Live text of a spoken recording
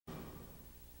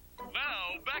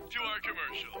Now, back to our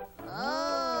commercial. Oh.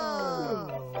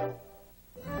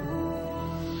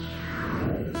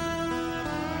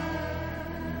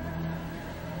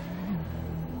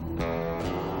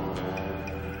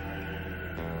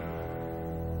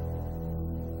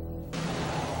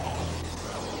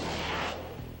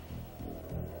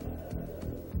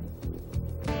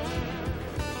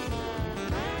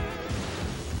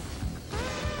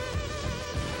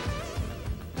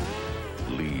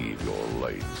 Leave your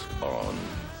lights on.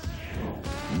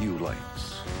 New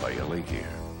lights by LA Gear.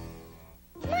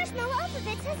 Marshmallow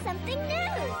Alphabets has something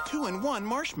new. 2-in-1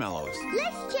 marshmallows.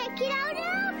 Let's check it out,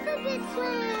 Alphabet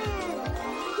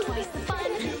Swim. Twice the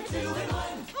fun.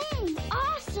 2-in-1.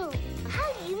 Awesome. How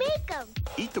do you make them?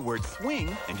 Eat the word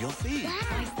swing and you'll see.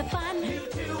 Twice the fun.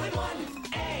 2-in-1.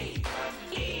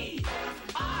 A-E-I-O-U-Y.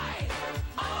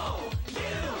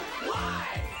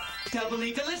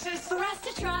 Doubly delicious. For us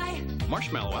to try.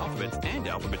 Marshmallow Alphabets and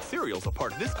Alphabet cereals are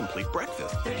part of this complete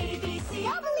breakfast. They're ABC.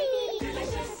 Doubly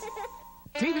Delicious.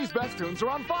 TV's best tunes are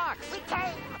on Fox We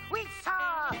came, we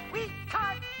saw, we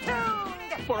cartooned.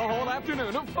 for a whole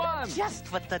afternoon of fun.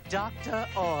 Just what the doctor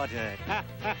ordered.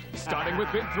 Starting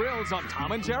with big thrills on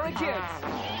Tom and Jerry Kids.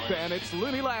 Then it's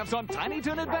Looney Laughs on Tiny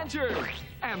Toon Adventures.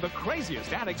 And the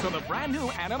craziest antics on the brand new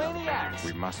Animaniacs.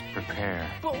 We must prepare.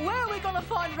 But where are we gonna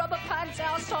find rubber pants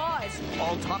our size?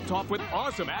 All topped off with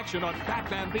awesome action on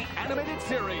Batman the Animated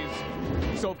Series.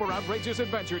 So for outrageous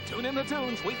adventure, tune in the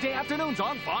tunes weekday afternoons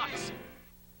on Fox.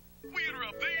 We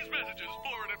interrupt these messages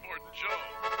for an important show.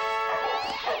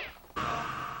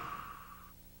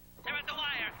 They're at the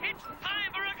wire. It's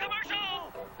time for a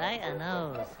commercial. Right a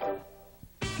nose.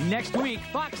 Next week,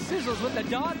 Fox sizzles with the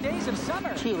dog days of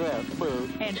summer. Chill out, bud.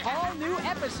 And all new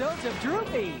episodes of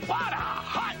Droopy. What a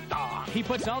hot dog. He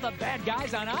puts all the bad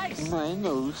guys on ice. My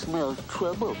nose smells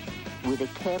trouble with a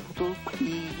capital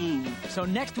P-U. So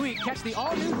next week, catch the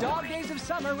all new dog days of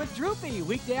summer with Droopy.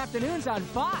 Weekday afternoons on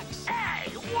Fox.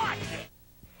 Hey, watch it.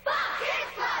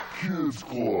 Kids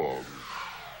Club.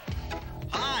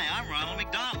 Hi, I'm Ronald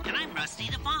McDonald. And I'm Rusty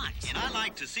the Fox. And I'd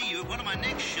like to see you at one of my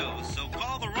next shows, so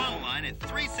call the Ronald line at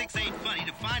 368-FUNNY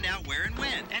to find out where and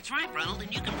when. That's right, Ronald,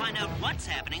 and you can find out what's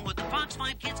happening with the Fox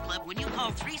 5 Kids Club when you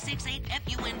call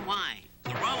 368-FUNY.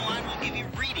 The Ronald line will give you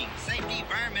reading, safety,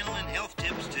 environmental, and health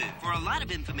tips, too. For a lot of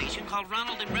information, call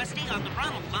Ronald and Rusty on the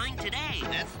Ronald line today.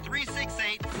 That's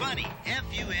 368-FUNNY,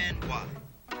 F-U-N-Y.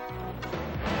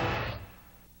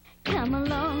 Come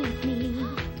along with me.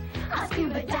 I'll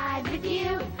scuba dive with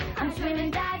you. I'm swim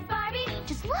and dive Barbie.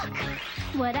 Just look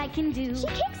what I can do. She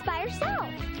kicks by herself.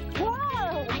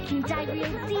 Whoa! I can dive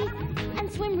real deep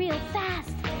and swim real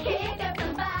fast. Kick up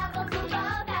some bubbles, we'll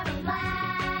both have a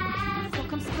blast. So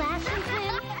come splash and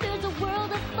swim. There's a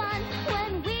world of fun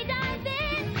when we dive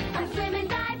in. I'm swim and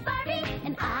dive Barbie,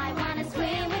 and I want to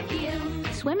swim with you.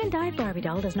 Swim and Dive Barbie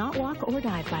doll does not walk or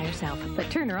dive by herself, but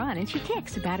turn her on and she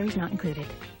kicks. Batteries not included.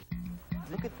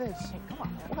 Look at this. Hey, come on,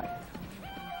 what?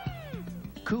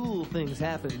 Cool things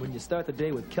happen when you start the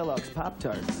day with Kellogg's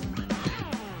Pop-Tarts.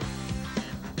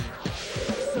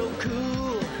 So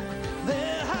cool.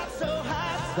 They're hot, so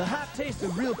hot. The hot taste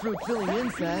of real fruit filling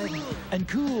inside and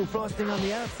cool frosting on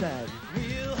the outside.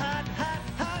 Real hot, hot,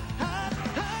 hot, hot,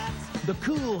 hot. The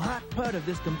cool, hot part of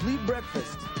this complete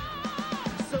breakfast.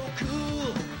 So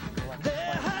cool.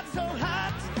 They're hot, so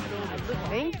hot.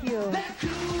 Thank you. They're cool.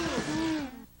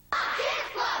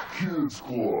 Kids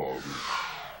Club.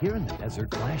 Here in the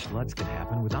desert, flash floods can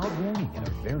happen without warning and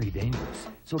are very dangerous.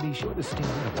 So be sure to stay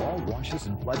out of all washes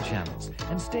and flood channels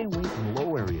and stay away from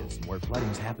low areas and where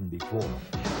flooding's happened before.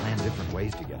 Plan different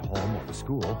ways to get home or to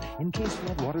school in case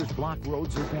floodwaters block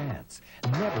roads or paths.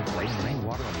 Never play in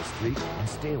rainwater on the street and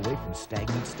stay away from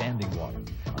stagnant standing water.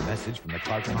 A message from the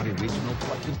Clark County Regional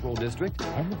Flood Control District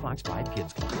and the Fox 5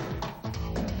 Kids Club.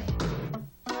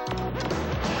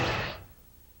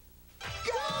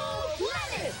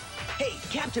 Hey,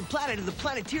 Captain Planet of the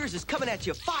Planeteers is coming at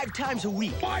you 5 times a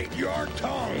week. Bite your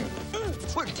tongue.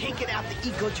 We're taking out the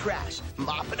eco-trash,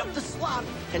 mopping up the slop,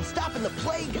 and stopping the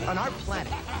plague on our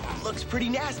planet. Looks pretty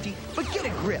nasty, but get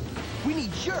a grip. We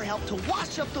need your help to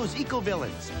wash up those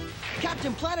eco-villains.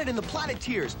 Captain Planet and the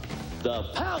Planeteers. The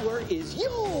power is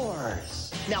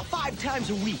yours. Now 5 times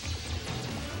a week.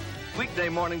 Weekday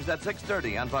mornings at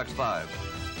 6:30 on Fox 5.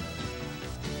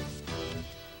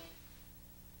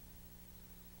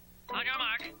 On your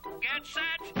mark, get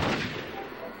set.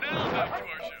 Now back to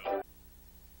our show.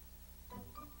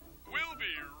 We'll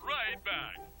be right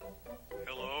back.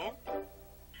 Hello?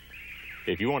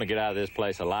 If you want to get out of this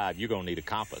place alive, you're going to need a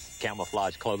compass,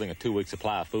 camouflage clothing, a 2-week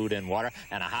supply of food and water,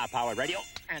 and a high-powered radio,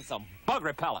 and some bug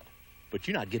repellent. But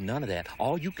you're not getting none of that.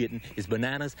 All you're getting is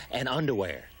bananas and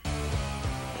underwear.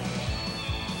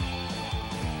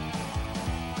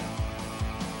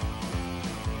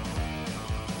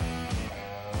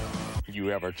 You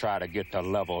ever try to get to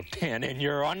level 10 in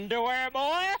your underwear,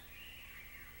 boy?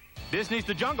 Disney's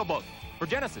The Jungle Book for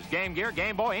Genesis, Game Gear,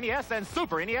 Game Boy, NES, and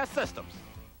Super NES systems.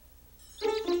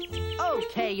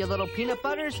 Okay, you little peanut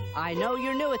butters. I know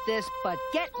you're new at this, but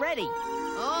get ready.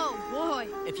 Oh, boy.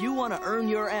 If you want to earn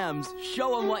your M's,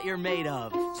 show them what you're made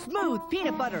of. Smooth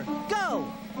peanut butter, go!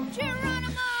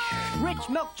 Geronimo! Rich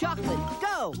milk chocolate,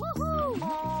 go! Woohoo!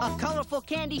 A colorful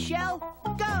candy shell,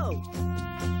 go!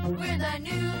 We're the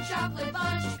new chocolate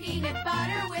bunch, peanut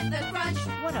butter with the crunch.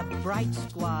 What a bright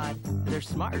squad. They're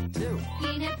smart, too.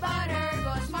 Peanut butter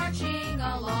goes marching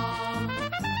along.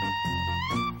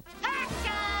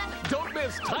 Don't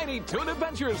miss Tiny Toon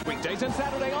Adventures, weekdays and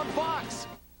Saturday on Fox.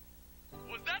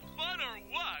 Was that fun or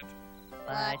what?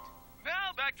 But...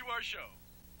 Now back to our show.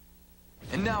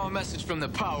 And now a message from the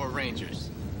Power Rangers.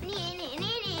 Give me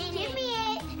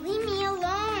it. Leave me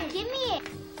alone. Give me it.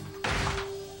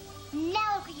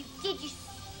 Now look what you did, you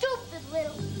stupid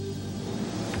little...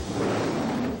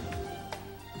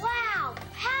 Wow,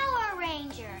 Power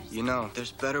Rangers. You know,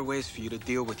 there's better ways for you to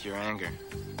deal with your anger.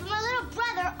 My little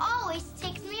brother always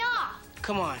takes me off.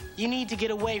 Come on, you need to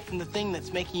get away from the thing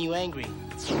that's making you angry.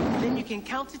 Then you can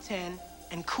count to 10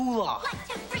 and cool off. 1,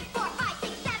 2, 3, 4, 5,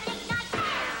 6, 7, 8, 9, 10.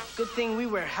 Good thing we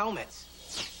wear helmets.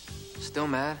 Still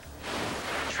mad?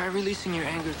 Try releasing your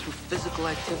anger through physical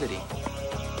activity.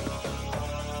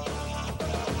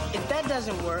 If that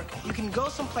doesn't work, you can go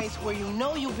someplace where you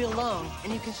know you'll be alone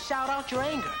and you can shout out your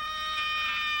anger.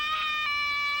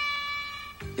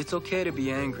 It's okay to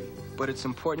be angry, but it's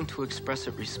important to express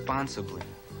it responsibly.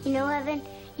 You know, Evan,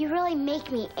 you really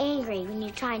make me angry when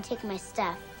you try and take my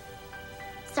stuff.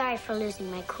 Sorry for losing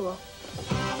my cool.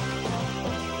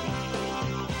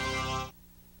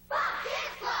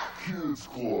 Kids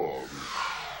Club.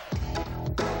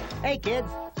 Hey, kids.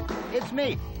 It's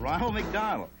me, Ronald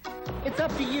McDonald. It's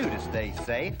up to you to stay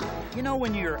safe. You know,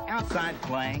 when you're outside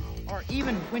playing, or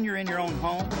even when you're in your own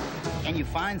home, and you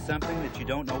find something that you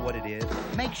don't know what it is,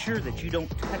 make sure that you don't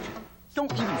touch it.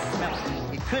 Don't even smell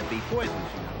it. It could be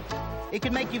poisonous, you know. It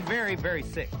could make you very, very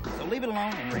sick. So leave it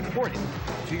alone and report it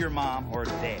to your mom or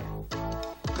dad.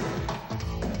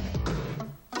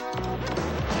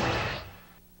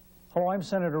 Hello, I'm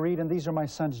Senator Reed, and these are my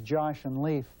sons Josh and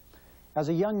Leaf. As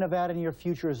a young Nevadan, your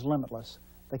future is limitless.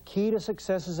 The key to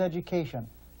success is education.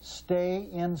 Stay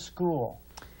in school.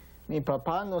 Mi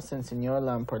papá nos enseñó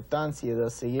la importancia de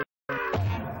seguir.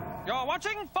 You're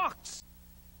watching Fox.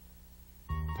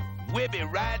 We'll be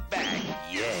right back.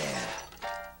 Yeah.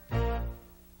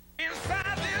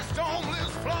 Inside this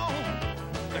stoneless flow,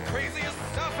 the craziest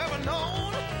stuff ever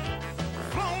known.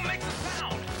 Flow makes a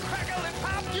sound, crackly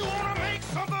pop. You wanna make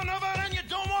something of it and you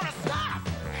don't wanna stop.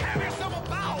 Have yourself a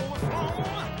bow with Flow.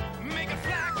 Make it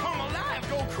fly, come alive,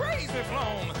 go crazy,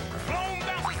 Flow. Flow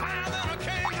bounces higher than a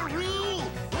kangaroo.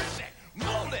 Push it,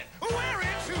 mold it, wear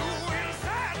it too.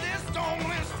 Inside this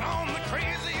stoneless flow, the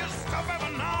craziest stuff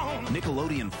ever known.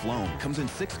 Nickelodeon Floam comes in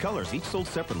 6 colors, each sold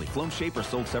separately. Floam Shaper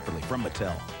sold separately from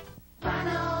Mattel.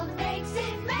 Ronald makes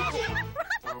it magic.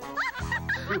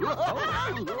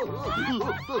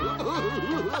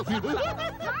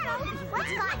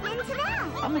 What's gotten into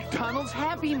now? A McDonald's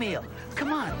Happy Meal.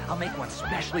 Come on, I'll make one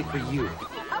specially for you.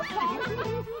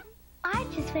 Okay. I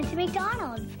just went to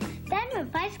McDonald's, then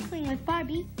went bicycling with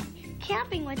Barbie,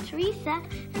 camping with Teresa,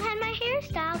 and had my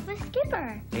hairstyled with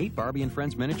Skipper. 8 Barbie and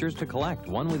Friends miniatures to collect,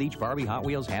 one with each Barbie Hot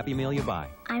Wheels Happy Meal you buy.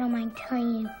 I don't mind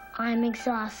telling you, I'm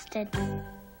exhausted.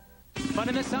 Fun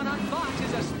in the Sun on Fox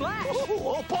is a splash.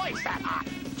 Oh boy, is that hot.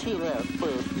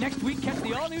 Next week, catch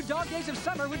the all-new Dog Days of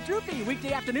Summer with Droopy,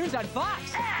 weekday afternoons on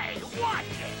Fox. Hey, watch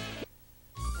it.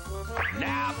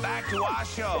 Now back to our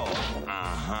show.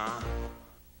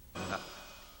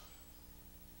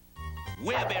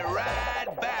 We'll be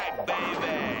right back,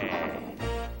 baby.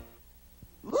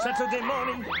 Saturday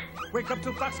morning, wake up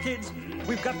to Fox Kids.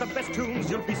 We've got the best tunes,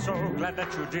 you'll be so glad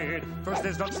that you did. First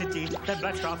there's Dog City, then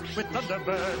Blast Off with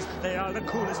Thunderbirds. They are the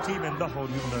coolest team in the whole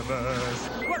universe.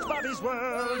 Watch Bobby's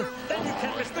World, then you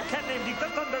can't miss the cat named Deke, the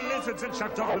Thunder Lizards, and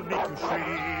Shark Dog will make you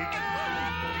shriek.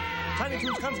 Tiny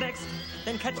Toons comes next,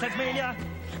 then catch Taz-Mania.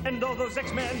 And all those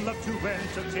X-Men love to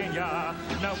entertain ya.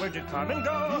 Now where did Carmen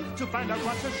go to find out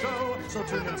what's a show? So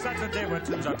tune in Saturday where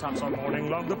tunes are tops all morning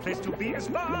long. The place to be is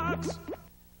Fox.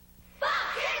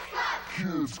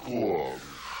 Kids Club.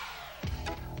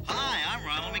 Hi, I'm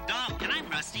Ronald McDonald. And I'm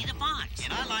Rusty the Fox.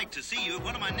 And I'd like to see you at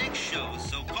one of my next shows,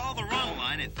 so call the Run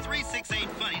line at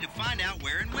 368-FUNNY to find out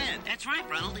where and when. That's right,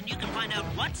 Ronald, and you can find out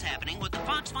what's happening with the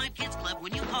Fox 5 Kids Club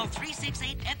when you call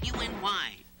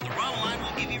 368-FUNY. The Ronald line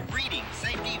will give you reading,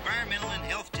 safety, environmental, and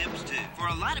health tips, too. For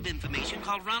a lot of information,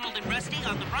 call Ronald and Rusty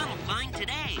on the Ronald line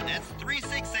today. That's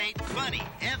 368-FUNNY,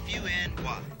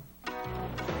 F-U-N-Y.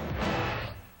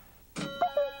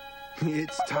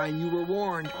 It's time you were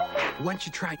warned. Once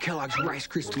you try Kellogg's Rice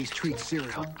Krispies Treat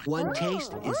cereal, one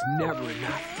taste is never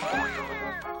enough.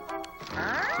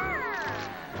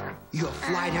 You'll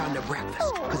fly down to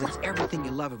breakfast, because it's everything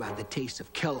you love about the taste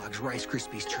of Kellogg's Rice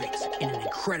Krispies Treats in an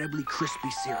incredibly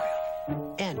crispy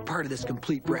cereal. And part of this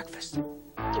complete breakfast.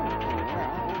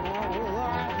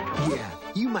 Yeah,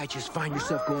 you might just find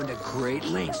yourself going to great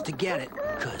lengths to get it,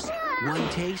 because one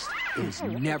taste is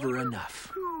never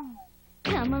enough.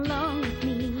 Come along with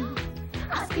me.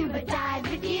 I'll scuba dive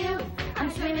with you. I'm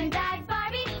swim and dive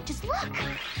Barbie. Just look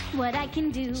what I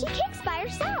can do. She kicks by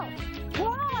herself.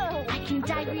 Whoa! I can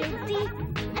dive real deep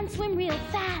and swim real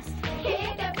fast.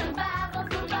 Kick up some bubbles,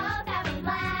 we'll both have a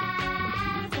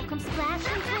blast. So come splash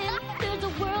and swim. There's a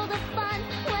world of fun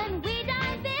when we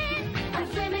dive in. I'm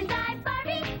swim and dive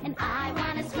Barbie, and I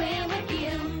want to swim with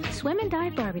you. Swim and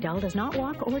dive Barbie doll does not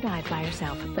walk or dive by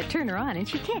herself, but turn her on and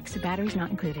she kicks. The battery's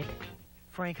not included.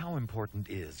 Frank, how important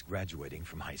is graduating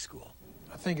from high school?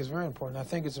 I think it's very important. I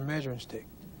think it's a measuring stick,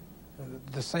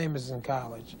 the same as in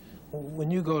college.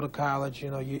 When you go to college, you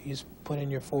know, you put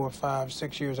in your 4, 5,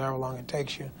 6 years, however long it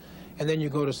takes you, and then you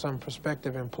go to some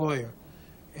prospective employer,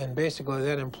 and basically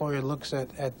that employer looks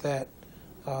at that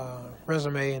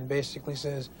resume and basically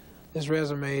says, this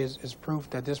resume is proof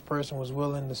that this person was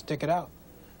willing to stick it out,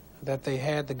 that they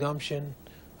had the gumption,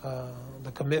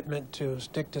 the commitment to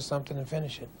stick to something and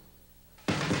finish it.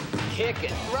 Kick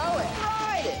it. Throw it.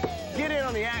 Ride it. Get in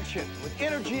on the action with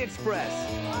Energy Express.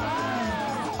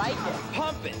 Fight it.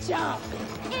 Pump it. Jump.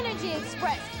 Energy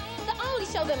Express, the only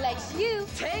show that lets you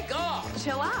take off.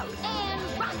 chill out,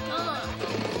 and rock on.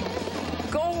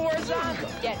 Go horizontal.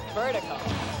 Get vertical.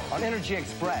 On Energy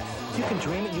Express, you can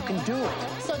dream it, you can do it.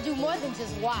 So do more than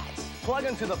just watch. Plug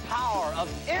into the power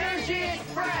of Energy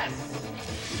Express.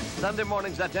 Sunday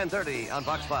mornings at 10:30 on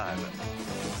Fox 5.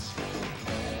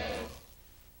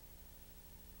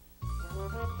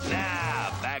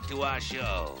 Now, back to our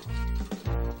show.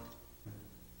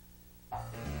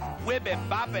 Whippin'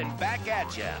 boppin' back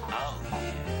at ya. Oh,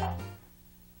 yeah.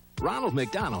 Ronald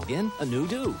McDonald in a new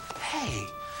do. Hey,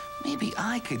 maybe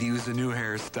I could use a new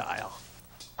hairstyle.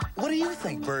 What do you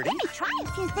think, Birdie? Let me try a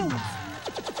few things.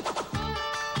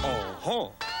 Oh,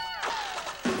 cool.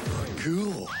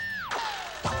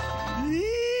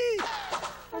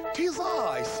 Tis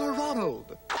I, Sir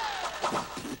Ronald.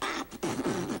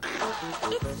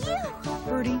 It's you.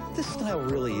 Birdie, this style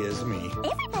really is me.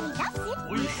 Everybody loves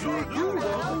it. We sure do,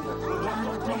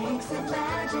 Ronald makes the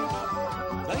magic.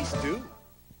 Nice do.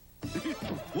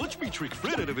 Watch me trick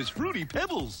Fred out of his fruity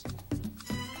pebbles.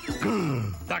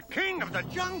 The king of the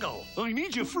jungle. I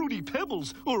need your fruity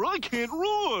pebbles, or I can't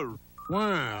roar.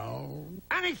 Well,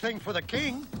 anything for the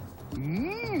king.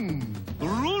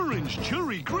 Orange,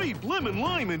 cherry, grape, lemon,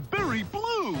 lime, and berry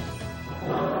blue.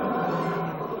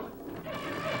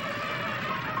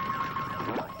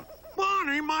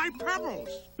 Bonnie, my pebbles.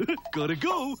 Gotta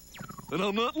go. And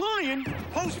I'm not lying.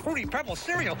 Post Fruity Pebbles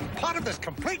cereal, part of this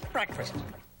complete breakfast.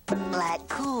 Like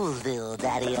Coolsville,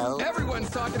 Daddy-O. Everyone's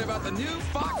talking about the new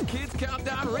Fox Kids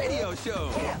Countdown radio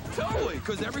show. Yeah. Totally,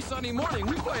 because every Sunday morning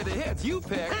we play the hits you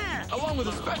pick, along with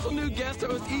a special new guest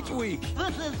host each week.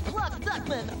 This is Pluck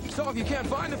Duckman. So if you can't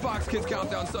find the Fox Kids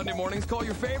Countdown Sunday mornings, call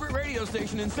your favorite radio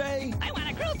station and say, I want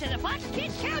to groove to the Fox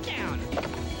Kids Countdown.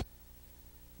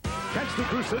 Catch the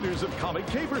Crusaders of Comic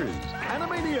Capers,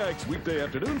 Animaniacs, weekday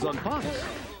afternoons on Fox.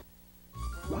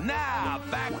 Now,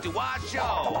 back to our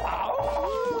show.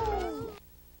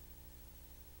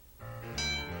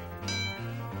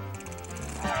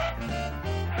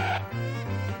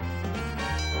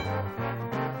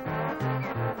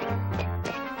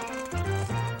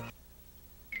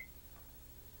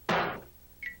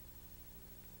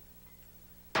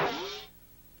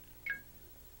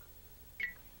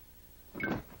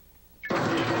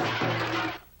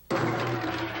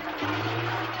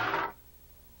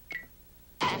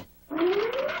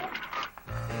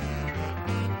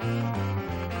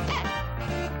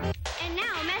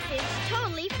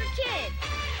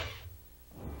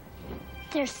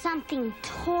 There's something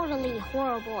totally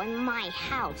horrible in my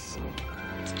house.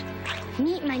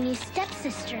 Meet my new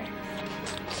stepsister,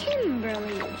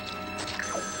 Kimberly.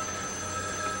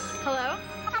 Hello?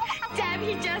 Deb,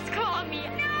 he just called me.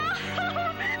 No!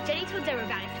 Jenny told Deborah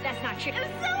about it, but that's not true.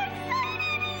 I'm so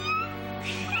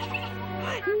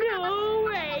excited! No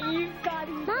way, you've got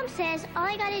it. Mom says all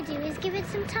I gotta do is give it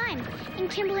some time, and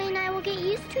Kimberly and I will get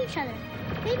used to each other.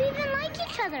 Maybe even like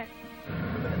each other.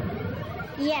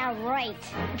 Yeah, right.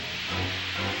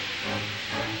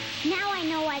 Now I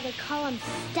know why they call them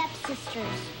stepsisters.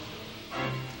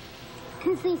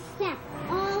 Because they step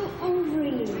all over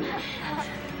you.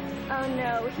 Oh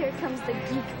no, here comes the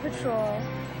Geek Patrol.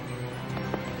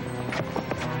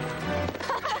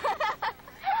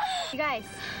 You guys,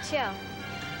 chill.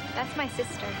 That's my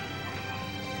sister.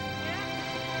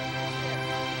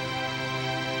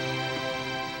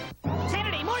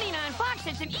 Saturday morning on Fox,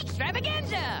 it's an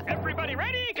extravaganza. Everybody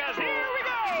ready? Because here we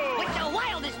go! With the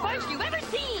wildest parks you've ever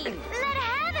seen. Let it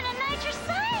happen a nitrous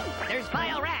sign. There's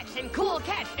vile rats and cool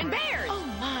cats and bears. Oh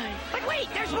my. But wait,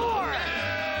 there's more.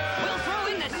 We'll throw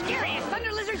in the scariest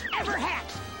thunder lizards ever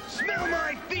hatched. Smell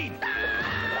my feet!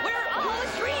 We're all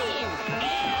stream.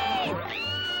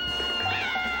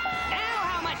 Now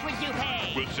how much would you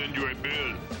pay? We'll send you a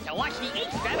bill. To watch the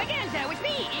extravaganza with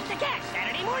me, Eat the Cat,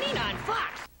 Saturday morning on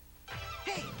Fox.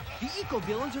 Hey, the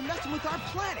eco-villains are messing with our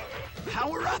planet.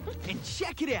 Power up and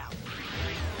check it out.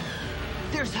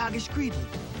 There's Hoggish Greedley,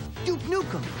 Duke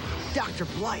Nukem, Dr.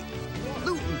 Blight,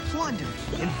 Loot and Plunder,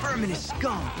 and Verminous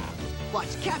Scum.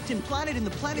 Watch Captain Planet and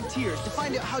the Planeteers to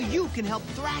find out how you can help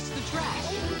thrash the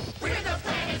trash. We're the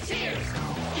Planeteers.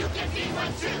 You can be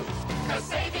one too. Cause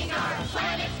saving our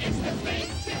planet is the thing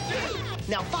to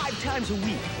do. Now 5 times a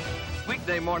week.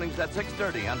 Weekday mornings at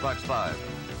 6:30 on Fox 5.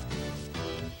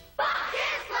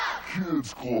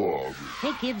 Kids Club.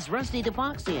 Hey kids, Rusty the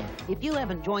Fox here. If you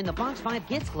haven't joined the Fox 5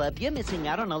 Kids Club, you're missing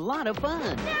out on a lot of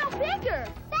fun. Now bigger,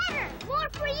 better, more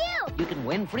for you. You can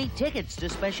win free tickets to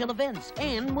special events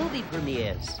and movie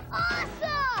premieres.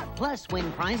 Awesome! Plus,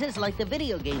 win prizes like the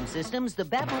video game systems, the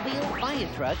Batmobile, fire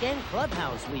truck, and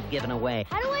clubhouse we've given away.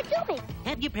 How do I do it?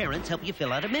 Have your parents help you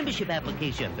fill out a membership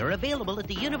application. They're available at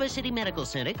the University Medical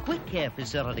Center Quick Care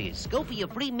facilities. Go for your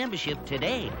free membership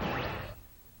today.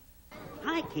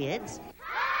 Hi, kids.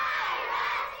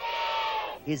 Hi,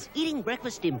 Rusty! Is eating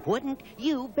breakfast important?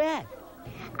 You bet.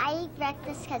 I eat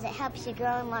breakfast because it helps you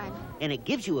grow and learn. And it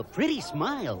gives you a pretty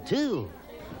smile, too.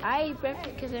 I eat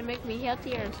breakfast because it makes me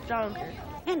healthier and stronger.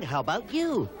 And how about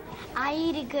you? I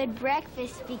eat a good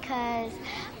breakfast because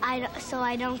I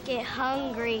don't get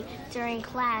hungry during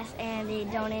class and they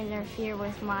don't interfere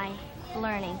with my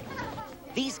learning.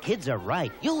 These kids are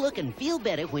right. You'll look and feel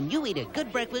better when you eat a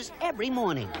good breakfast every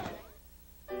morning.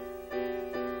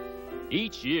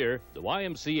 Each year, the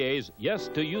YMCA's Yes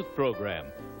to Youth program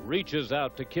reaches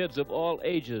out to kids of all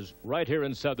ages right here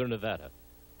in Southern Nevada.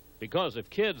 Because if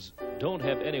kids don't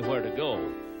have anywhere to go,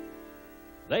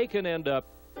 they can end up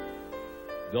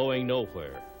going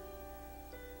nowhere.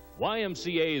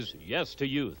 YMCA's Yes to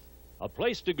Youth, a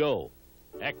place to go,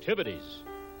 activities,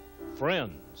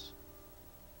 friends.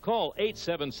 Call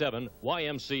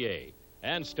 877-YMCA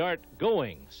and start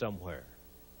going somewhere.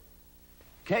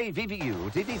 KVVU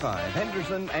TV5,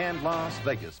 Henderson and Las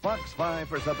Vegas. Fox 5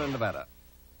 for Southern Nevada.